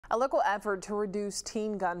A local effort to reduce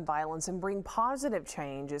teen gun violence and bring positive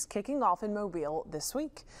change is kicking off in Mobile this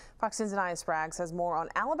week. Fox 10's Anaya Spraggs has more on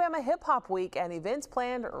Alabama Hip Hop Week and events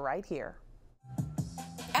planned right here.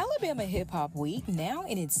 Alabama Hip Hop Week, now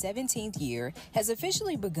in its 17th year, has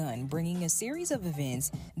officially begun bringing a series of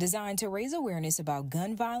events designed to raise awareness about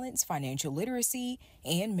gun violence, financial literacy,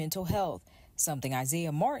 and mental health, something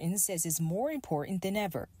Isaiah Martin says is more important than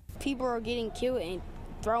ever. People are getting killed and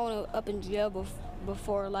thrown up in jail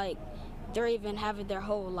before they're even having their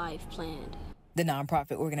whole life planned. The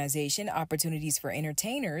nonprofit organization Opportunities for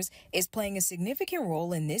Entertainers is playing a significant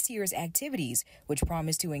role in this year's activities, which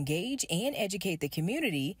promise to engage and educate the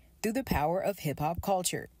community through the power of hip-hop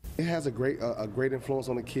culture. It has a great influence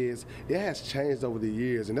on the kids. It has changed over the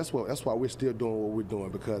years, and that's why we're still doing what we're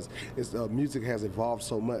doing, because music has evolved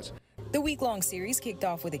so much. The week-long series kicked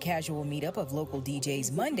off with a casual meetup of local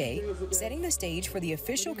DJs Monday, setting the stage for the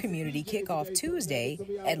official community kickoff Tuesday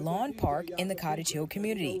at Lawn Park in the Cottage Hill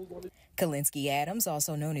community. Kalinsky Adams,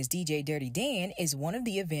 also known as DJ Dirty Dan, is one of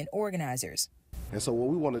the event organizers. And so what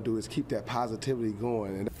we want to do is keep that positivity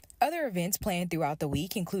going. Other events planned throughout the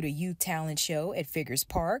week include a youth talent show at Figures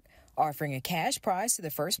Park, offering a cash prize to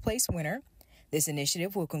the first place winner. This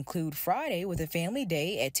initiative will conclude Friday with a family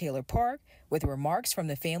day at Taylor Park with remarks from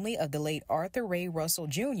the family of the late Arthur Ray Russell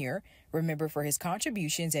Jr., remembered for his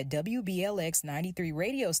contributions at WBLX 93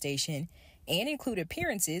 radio station, and include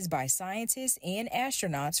appearances by scientists and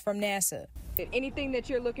astronauts from NASA. Anything that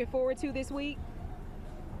you're looking forward to this week?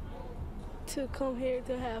 To come here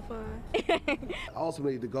to have fun.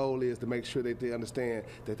 Ultimately, the goal is to make sure that they understand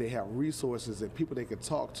that they have resources and people they can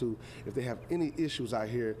talk to if they have any issues out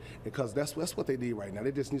here, because that's what they need right now.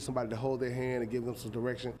 They just need somebody to hold their hand and give them some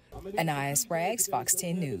direction. Anaya Spraggs, Fox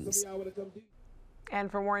 10 News.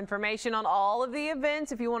 And for more information on all of the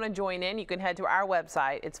events, if you want to join in, you can head to our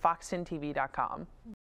website. It's fox10tv.com.